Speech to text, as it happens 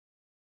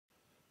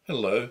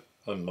Hello,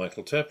 I'm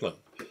Michael Taplin,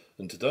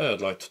 and today I'd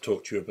like to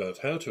talk to you about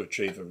how to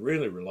achieve a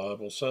really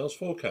reliable sales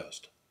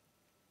forecast.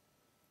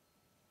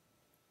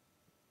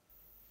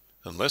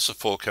 Unless a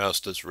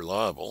forecast is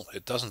reliable,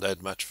 it doesn't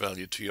add much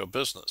value to your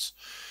business.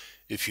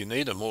 If you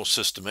need a more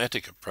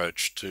systematic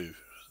approach to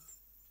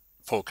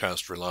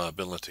forecast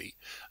reliability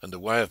and a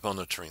way of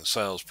monitoring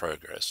sales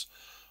progress,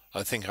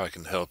 I think I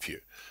can help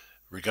you,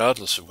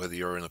 regardless of whether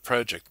you're in a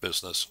project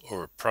business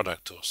or a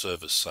product or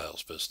service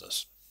sales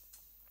business.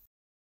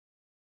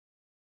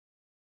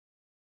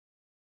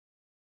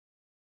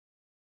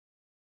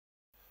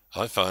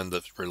 I find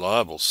that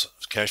reliable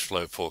cash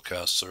flow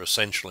forecasts are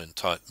essential in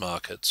tight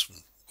markets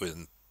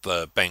with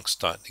the banks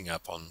tightening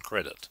up on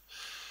credit.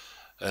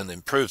 And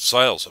improved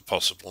sales are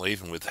possible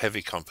even with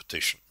heavy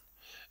competition.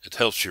 It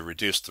helps you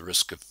reduce the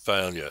risk of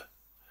failure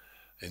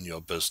in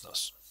your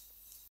business.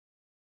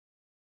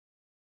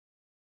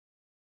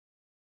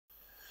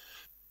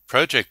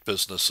 Project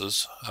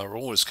businesses are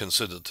always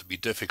considered to be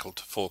difficult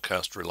to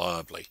forecast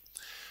reliably,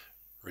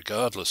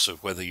 regardless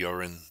of whether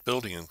you're in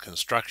building and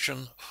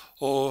construction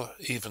or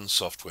even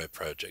software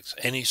projects.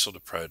 Any sort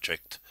of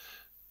project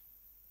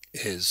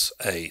is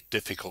a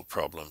difficult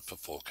problem for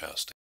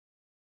forecasting.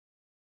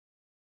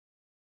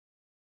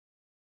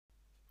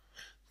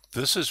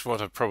 This is what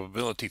a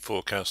probability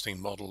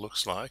forecasting model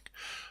looks like,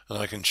 and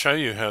I can show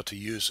you how to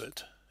use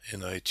it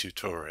in a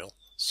tutorial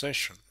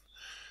session.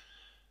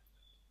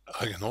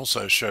 I can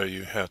also show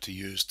you how to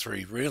use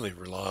 3 really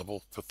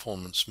reliable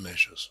performance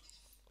measures.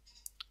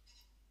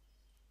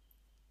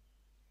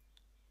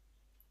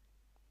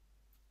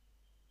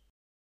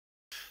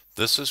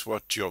 This is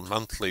what your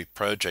monthly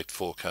project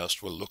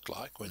forecast will look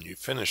like when you've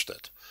finished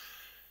it.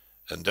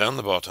 And down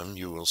the bottom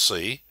you will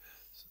see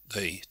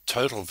the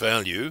total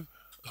value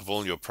of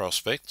all your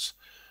prospects,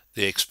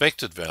 the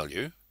expected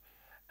value,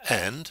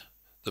 and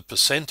the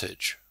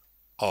percentage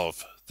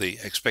of the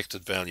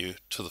expected value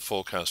to the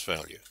forecast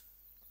value.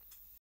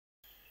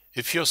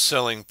 If you're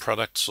selling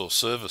products or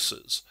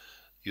services,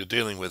 you're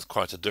dealing with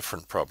quite a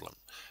different problem,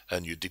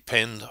 and you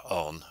depend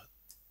on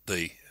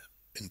the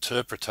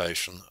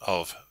interpretation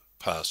of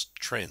past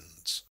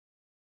trends.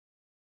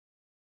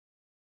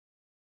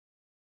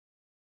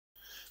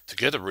 To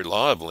get a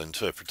reliable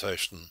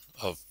interpretation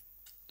of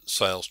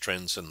sales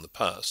trends in the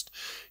past,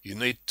 you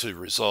need to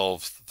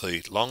resolve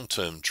the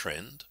long-term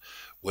trend,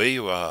 where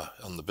you are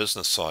on the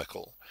business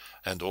cycle,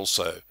 and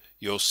also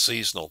your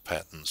seasonal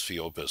patterns for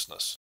your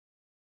business.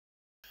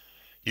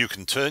 You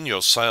can turn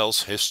your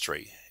sales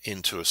history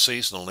into a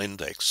seasonal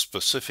index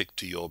specific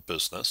to your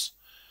business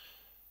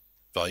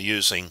by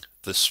using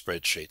this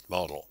spreadsheet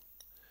model.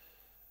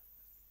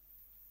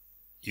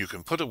 You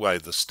can put away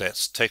the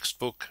stats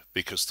textbook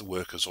because the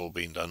work has all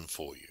been done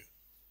for you.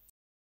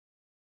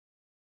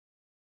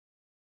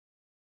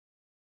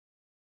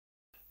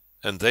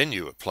 And then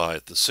you apply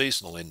the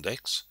seasonal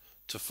index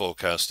to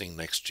forecasting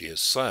next year's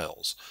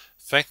sales,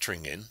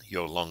 factoring in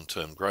your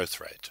long-term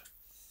growth rate.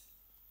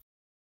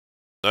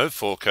 No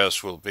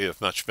forecast will be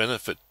of much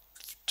benefit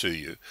to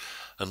you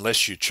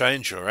unless you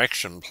change your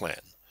action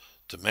plan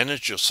to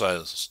manage your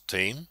sales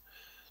team,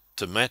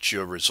 to match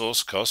your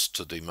resource costs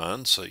to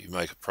demand so you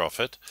make a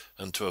profit,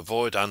 and to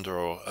avoid under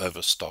or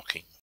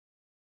overstocking.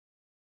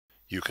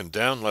 You can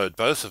download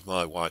both of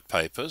my white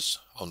papers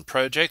on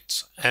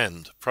projects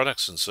and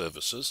products and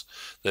services.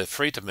 They're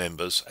free to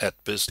members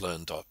at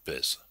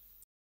bizlearn.biz.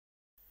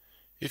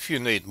 If you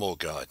need more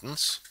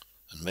guidance,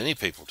 and many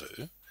people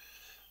do,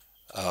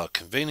 our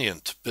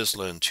convenient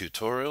BizLearn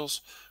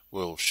tutorials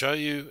will show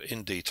you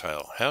in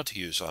detail how to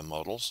use our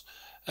models,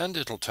 and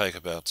it'll take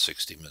about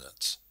 60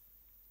 minutes.